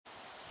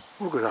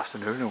Well, good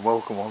afternoon and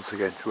welcome once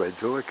again to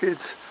Ed's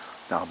Orchids.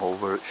 Now I'm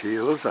over at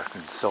Sheilas. I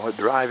can start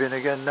driving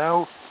again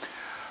now,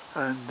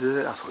 and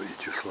I thought you'd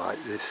just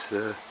like this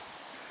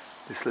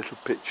little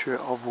picture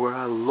of where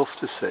I love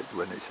to sit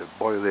when it's a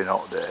boiling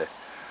hot day.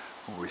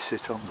 And we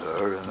sit on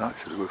there and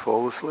actually we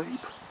fall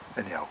asleep.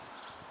 Anyhow,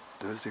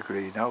 there's the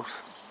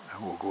greenhouse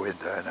and we'll go in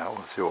there now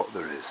and see what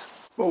there is.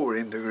 Well, we're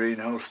in the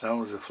greenhouse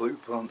now. There's a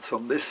flute plant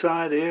on this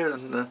side here,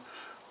 and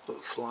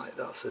looks like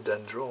that's a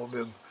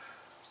dendrobium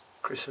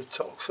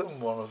chrysatoxum,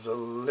 one of the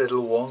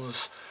little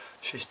ones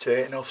she's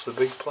taken off the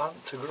big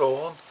plant to grow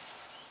on.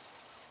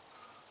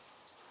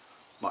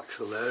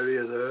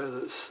 Maxillaria there,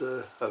 that's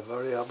a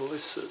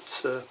variabilis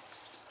that's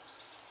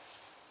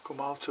come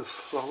out of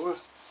flower.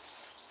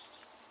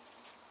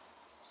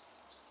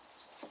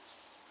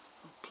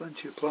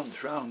 Plenty of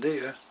plants round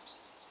here.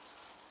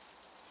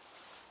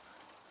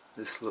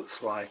 This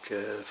looks like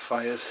a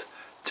Fias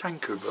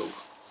tankerbill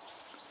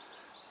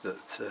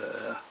that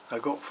I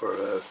got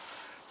for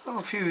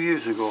a few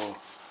years ago.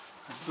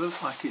 It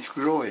looks like it's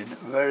growing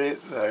very,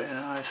 very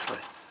nicely.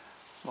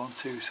 1,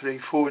 2, 3,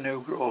 4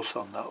 new growths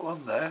on that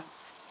one there.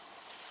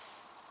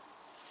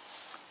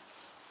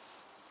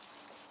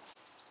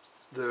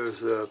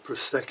 There's a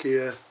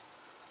Prostechia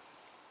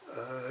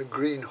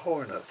green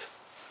hornet,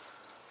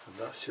 and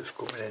that's just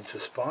coming into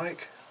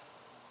spike.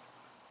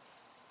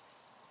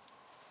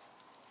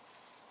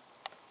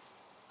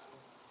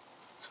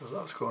 So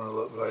that's going to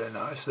look very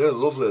nice. They're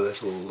lovely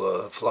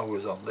little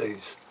flowers on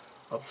these.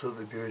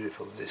 Absolutely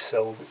beautiful. They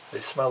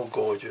smell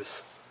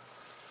gorgeous.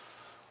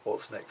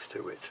 What's next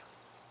to it?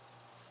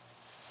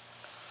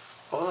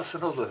 Oh, that's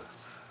another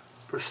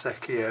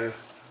Prostechia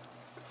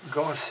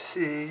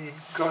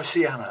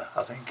Garciana,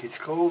 I think it's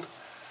called,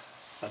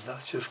 and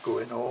that's just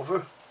going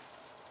over.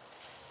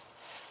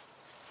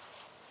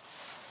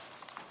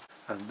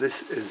 And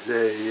this is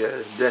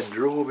a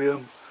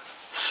dendrobium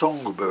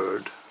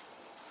songbird.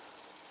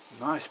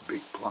 Nice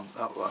big plant,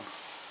 that one.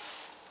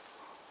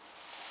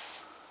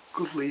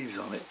 Good leaves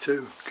on it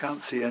too.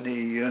 Can't see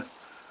any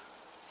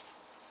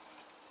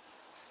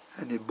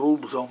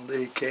bulbs on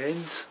the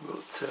canes,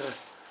 but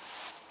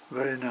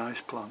very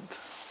nice plant.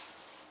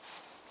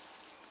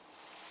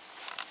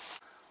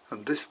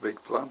 And this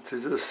big plant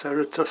is a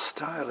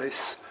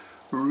Ceratostylis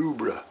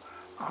rubra.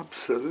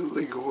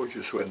 Absolutely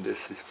gorgeous when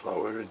this is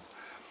flowering.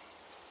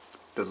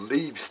 The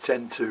leaves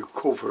tend to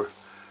cover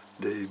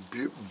the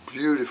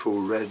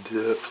beautiful red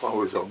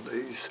flowers on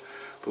these,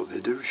 but they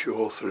do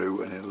show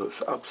through and it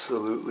looks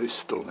absolutely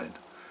stunning.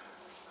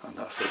 And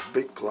that's a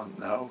big plant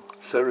now,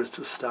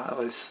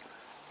 Ceratostylis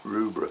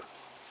rubra.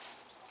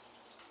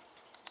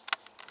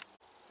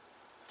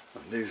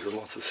 And these are a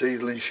lot of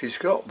seedlings she's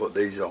got, but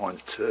these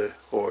aren't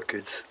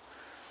orchids.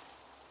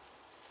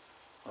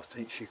 I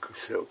think she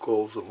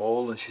calls them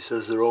all, and she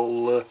says they're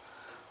all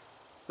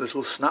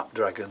little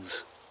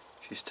snapdragons.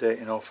 She's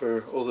taking off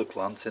her other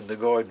plants in the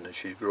garden and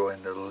she's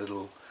growing the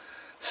little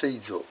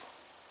seeds up.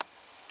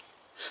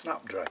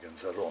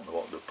 Snapdragons, I don't know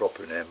what the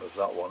proper name of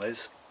that one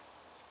is.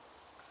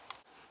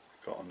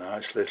 Got a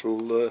nice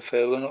little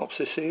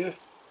Phalaenopsis here.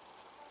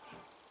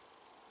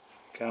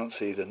 Can't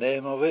see the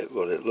name of it,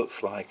 but it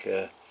looks like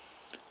a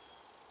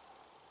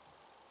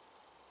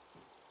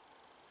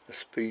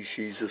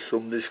species of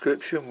some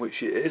description,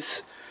 which it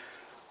is.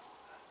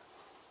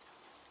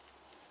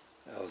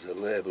 There's a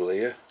label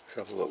here.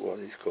 Let's have a look what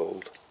it's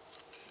called.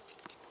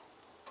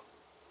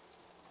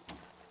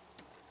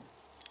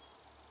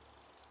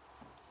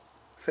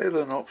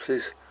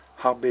 Phalaenopsis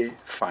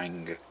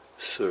habifang,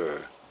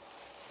 sir.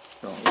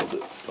 Don't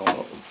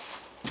know.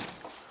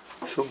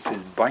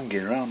 Something's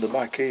banging around the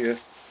back here.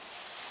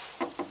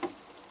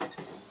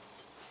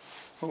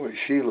 Oh, it's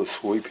Sheilas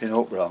sweeping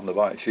up round the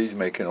back. She's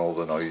making all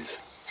the noise.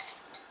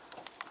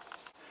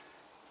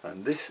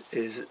 And this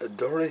is a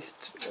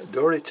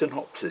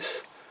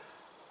Doritonopsis,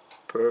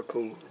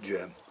 purple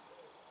gem.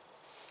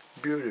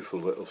 Beautiful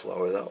little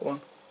flower, that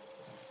one.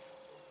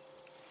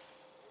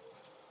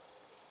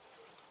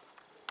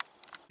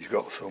 He's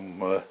got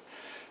some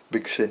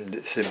big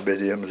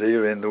cymbidiums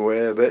here in the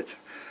way a bit,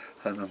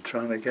 and I'm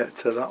trying to get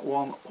to that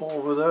one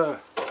over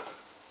there,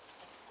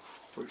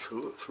 which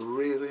looks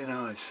really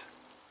nice.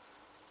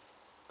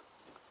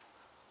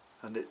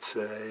 And it's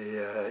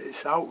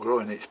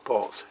outgrowing its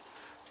pot.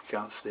 You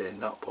can't stay in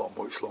that pot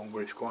much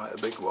longer. It's quite a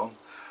big one,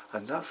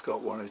 and that's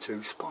got 1 or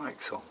 2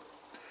 spikes on.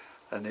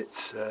 And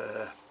it's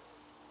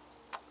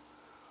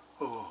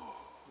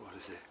what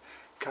is it?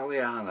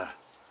 Calliana,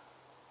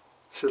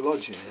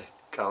 Coelogene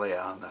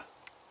Calliana.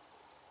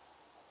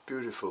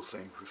 Beautiful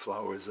thing with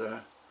flowers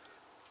there.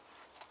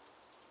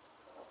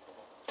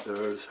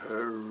 There's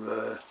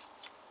her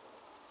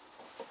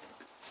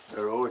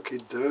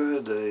orchid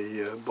there,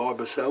 the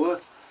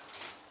Barbacella.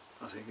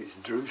 I think it's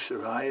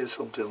Druserae or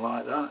something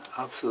like that.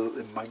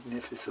 Absolutely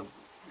magnificent,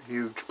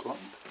 huge plant.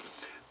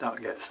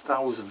 That gets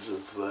thousands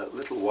of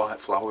little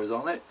white flowers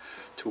on it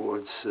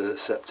towards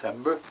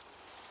September.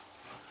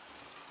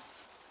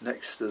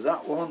 Next to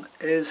that one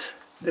is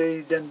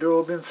the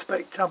Dendrobium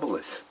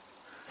spectabilis.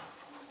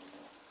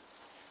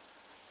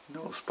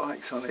 No No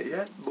spikes on it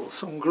yet, but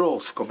some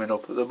growth's coming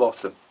up at the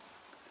bottom.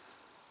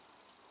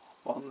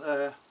 One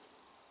there,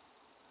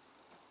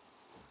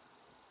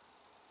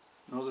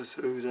 another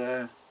through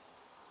there,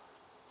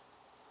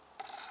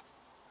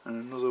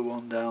 and another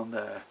one down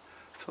there.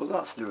 So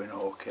that's doing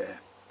okay.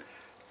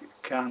 You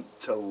can't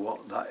tell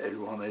what that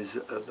one is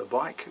at the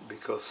back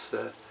because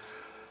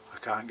I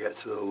can't get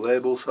to the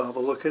label to have a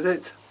look at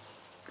it.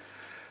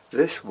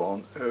 This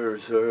one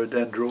is her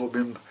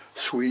Dendrobium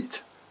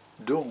Sweet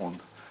Dawn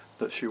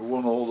that she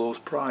won all those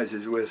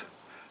prizes with.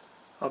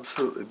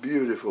 Absolutely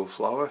beautiful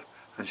flower,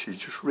 and she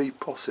just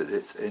repotted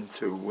it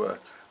into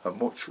a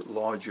much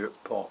larger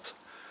pot.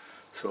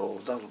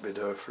 So that'll be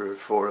there for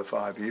 4 or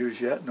 5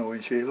 years yet, knowing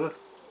Sheila.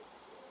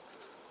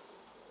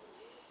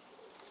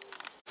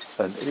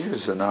 And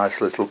here's a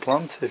nice little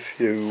plant if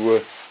you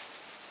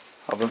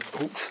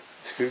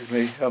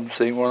haven't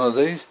seen one of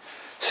these.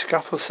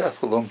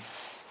 Scaphocephalum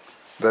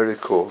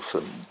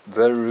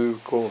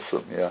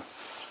verrucosum, yeah.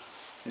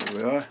 Here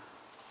we are.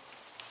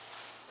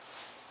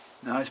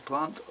 Nice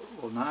plant,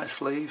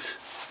 nice leaves,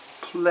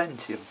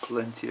 plenty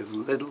of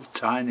little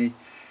tiny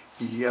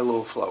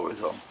yellow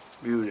flowers on.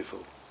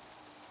 Beautiful.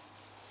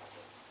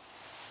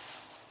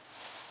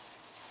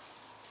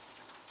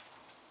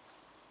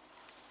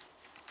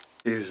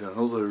 Here's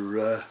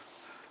another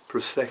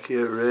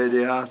Proseccia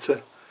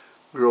radiata,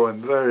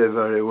 growing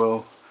very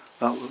well.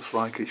 That looks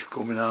like it's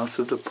coming out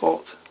of the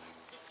pot.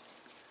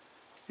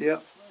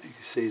 Yep, you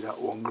can see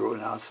that one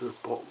growing out of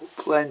the pot, but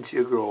plenty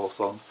of growth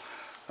on.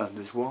 And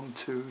there's 1,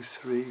 2,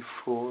 3,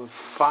 4,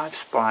 5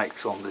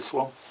 spikes on this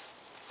one.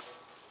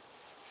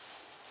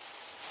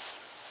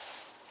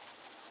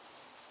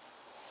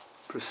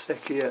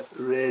 Proseccia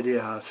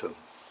radiata.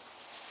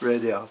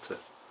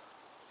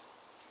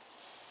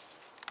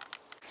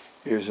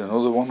 Here's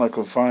another one. I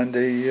can find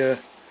the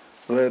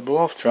label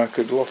off.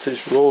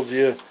 Trachoglotis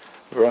rosea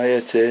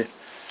variety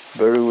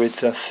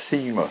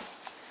Veruitacema.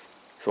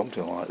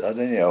 Something like that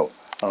anyhow.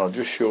 And I'll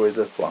just show you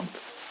the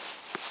plant.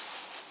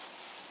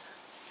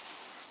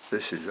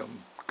 This is a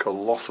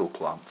colossal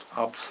plant,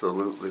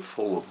 absolutely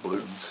full of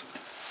blooms.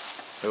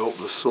 I hope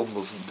the sun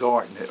doesn't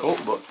darken it up,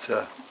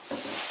 but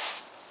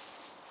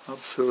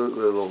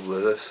absolutely lovely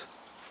this.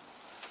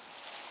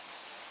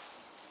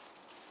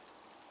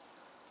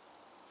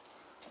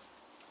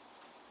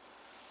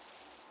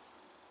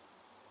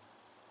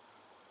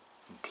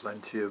 And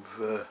plenty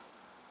of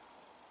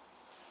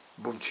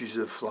bunches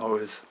of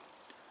flowers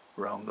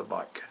round the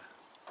back.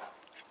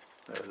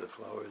 There are the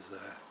flowers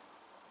there.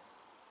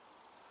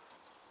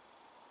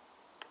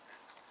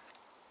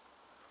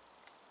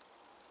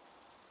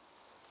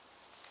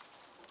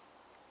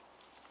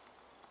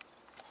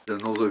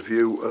 Another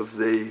view of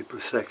the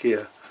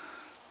Proseccia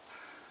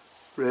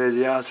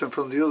radiata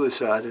from the other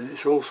side, and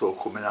it's also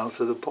coming out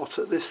of the pot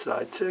at this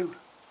side too.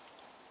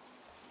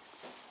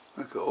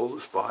 Look at all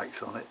the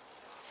spikes on it.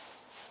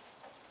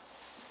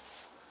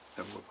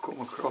 And we'll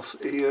come across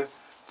here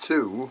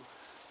to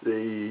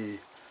the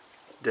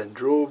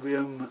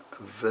Dendrobium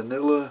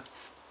vanilla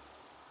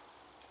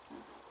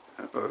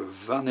or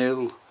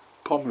vanille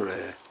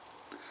pomerae,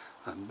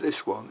 and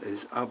this one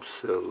is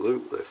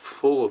absolutely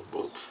full of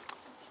buds.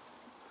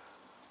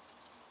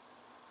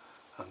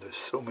 And there's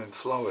some in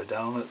flower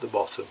down at the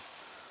bottom,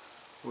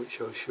 which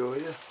I'll show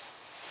you.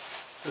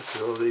 Look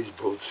at all these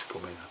buds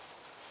coming up.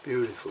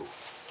 Beautiful.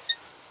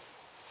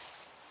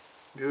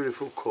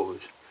 Beautiful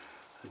colours.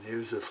 And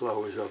here's the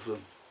flowers of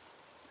them.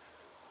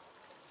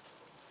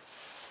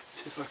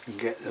 See if I can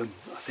get them.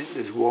 I think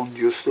there's one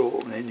just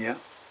opening, yeah.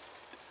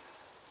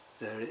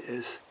 There it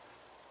is.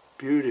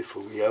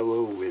 Beautiful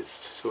yellow with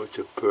sort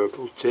of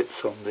purple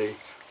tips on the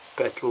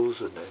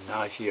petals and a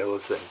nice yellow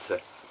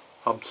centre.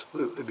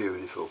 Absolutely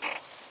beautiful.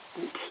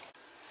 Oops.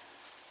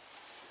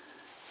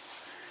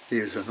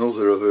 Here's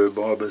another of her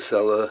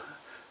Barbacella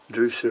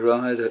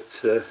druseri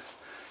that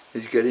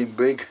is getting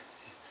big.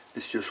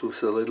 This just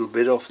was a little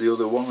bit off the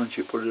other one, and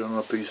she put it on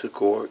a piece of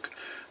cork,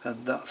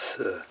 and that's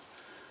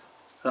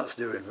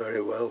doing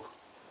very well.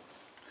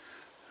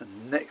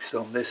 And next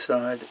on this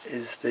side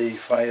is the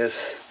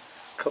Phaeus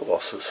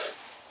colossus.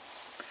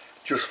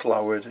 Just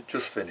flowered,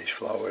 just finished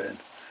flowering,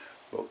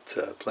 but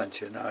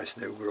plenty of nice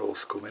new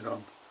growths coming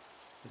on.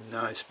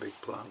 Nice big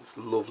plants,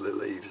 lovely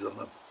leaves on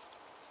them.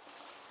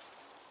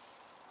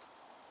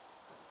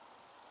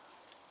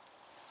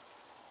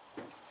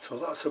 So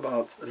that's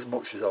about as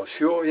much as I'll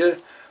show you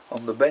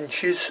on the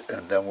benches,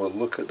 and then we'll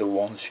look at the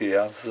ones she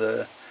has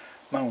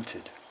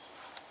mounted.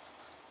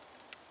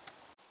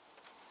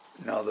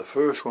 Now the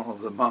first one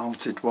of the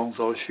mounted ones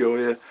I'll show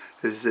you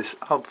is this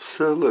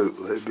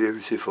absolutely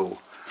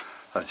beautiful,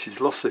 and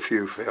she's lost a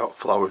few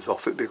flowers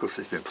off it because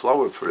it's been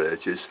flowered for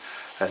ages,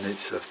 and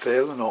it's a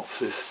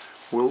Phalaenopsis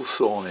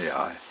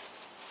wilsonii.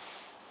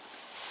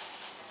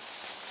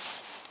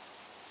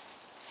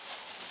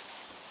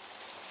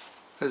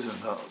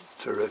 Isn't that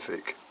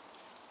terrific?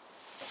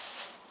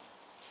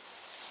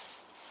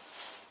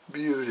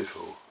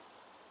 Beautiful.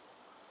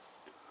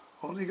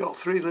 Only got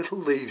 3 little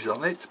leaves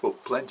on it,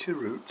 but plenty of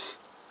roots.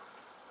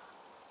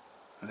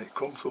 and it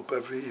comes up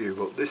every year,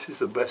 but this is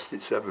the best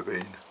it's ever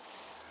been.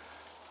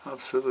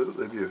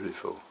 Absolutely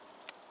beautiful.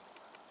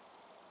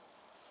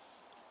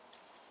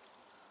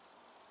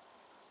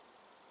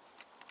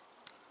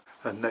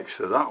 And next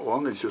to that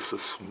one is just a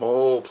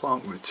small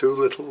plant with 2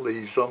 little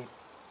leaves on,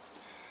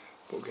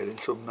 but getting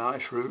some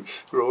nice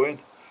roots growing.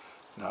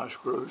 Nice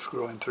roots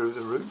growing through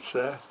the roots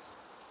there,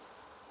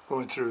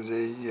 going through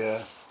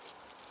the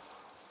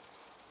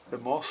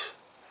moss.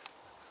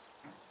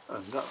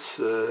 And that's,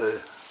 I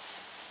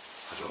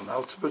don't know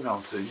how to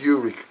pronounce it,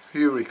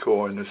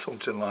 Unicorn or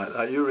something like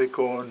that,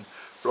 Unicorn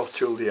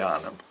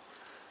Rothschildianum.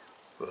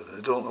 But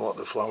I don't know what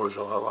the flowers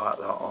are like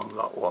that on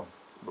that one.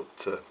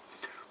 But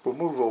we'll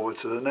move over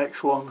to the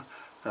next one,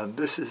 and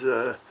this is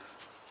a,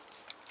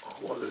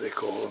 what do they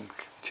call them,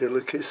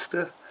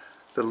 Chilicista,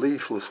 the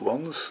leafless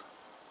ones.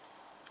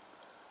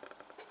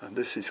 And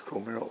this is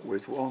coming up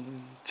with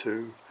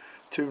 3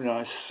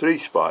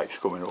 spikes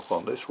coming up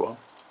on this one.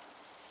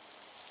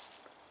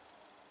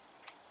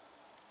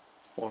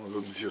 One of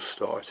them's just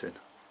starting.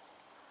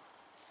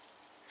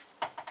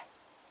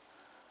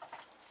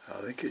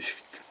 I think it's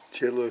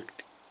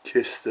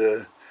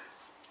Chilicista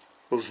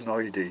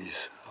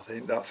usnoides. I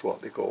think that's what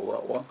they call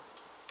that one.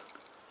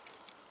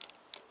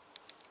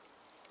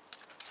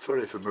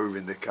 Sorry for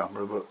moving the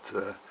camera, but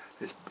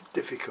it's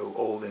difficult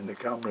holding the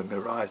camera in my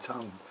right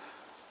hand.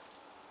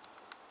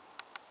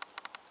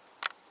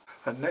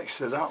 And next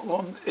to that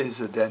one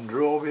is a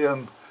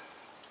Dendrobium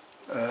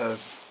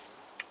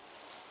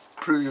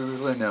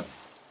prulinum.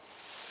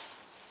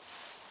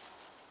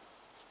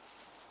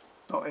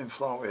 Not in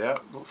flower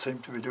yet, but seem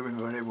to be doing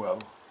very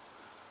well.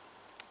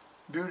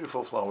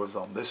 Beautiful flowers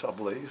on this, I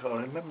believe.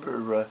 I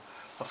remember a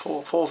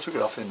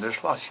photographing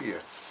this last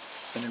year,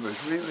 and it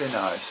was really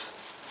nice.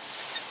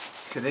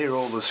 You can hear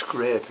all the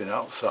scraping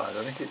outside.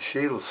 I think it's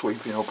Sheilas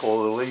sweeping up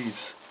all the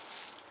leaves.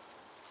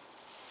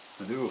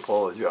 I do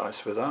apologise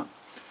for that.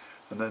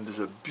 And then there's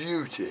a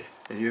beauty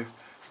here,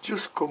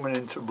 just coming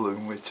into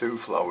bloom with 2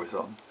 flowers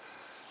on,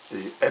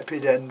 the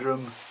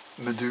Epidendrum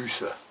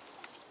medusa.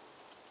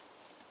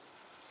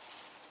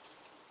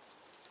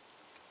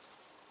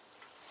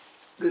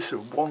 This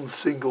is one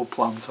single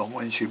plant on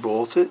when she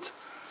bought it,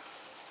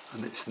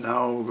 and it's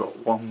now got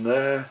one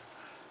there.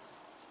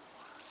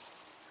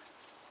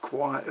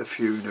 Quite a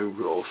few new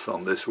growths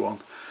on this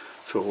one,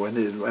 so when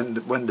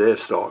they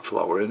start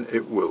flowering,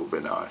 it will be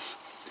nice.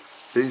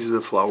 These are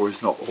the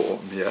flowers not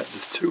open yet,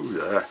 there's 2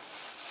 there,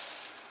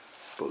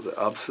 but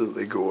they're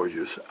absolutely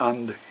gorgeous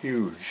and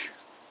huge.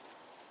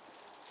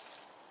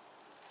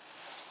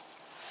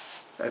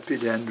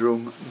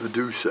 Epidendrum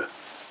medusa.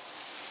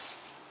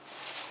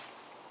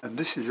 And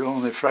this is the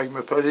only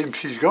phragmopedium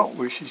she's got,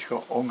 which she's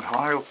got hung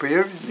high up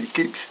here, and it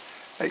keeps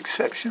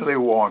exceptionally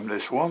warm,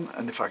 this one,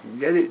 and if I can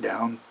get it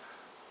down,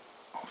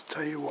 I'll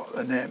tell you what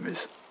the name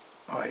is.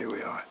 Oh, here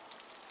we are.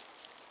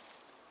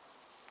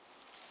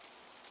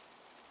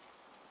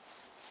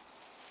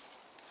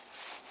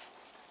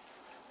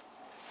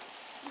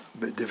 A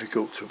bit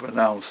difficult to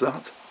pronounce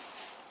that,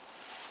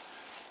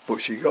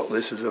 but she got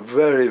this as a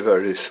very,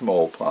 very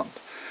small plant,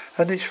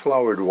 and it's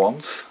flowered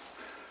once,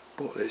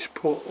 but it's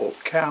put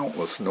up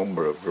countless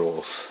number of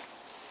growths,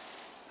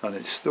 and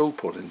it's still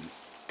putting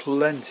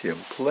plenty and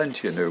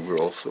plenty of new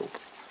growths up.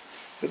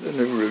 Look at the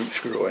new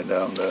roots growing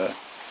down there.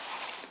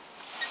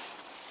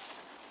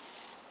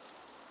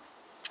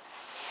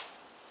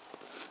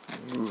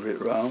 Move it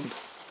round.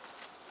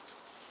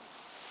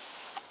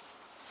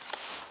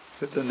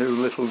 Look at the new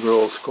little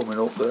growths coming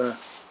up there.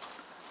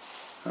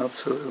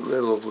 Absolutely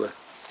lovely.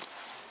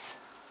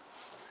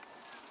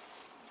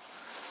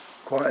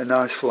 Quite a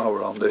nice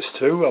flower on this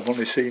too. I've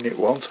only seen it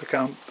once. I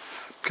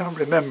can't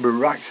remember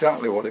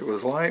exactly what it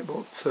was like,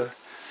 but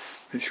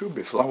it should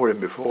be flowering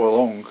before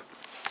long.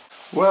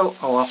 Well,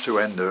 I'll have to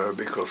end there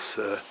because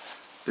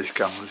this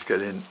camera's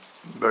getting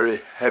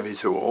very heavy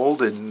to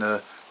hold in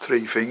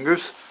 3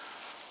 fingers.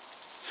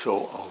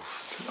 So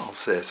I'll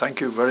say thank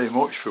you very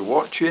much for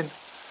watching,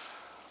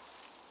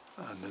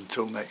 and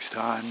until next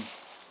time,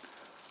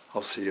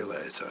 I'll see you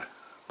later.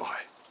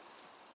 Bye.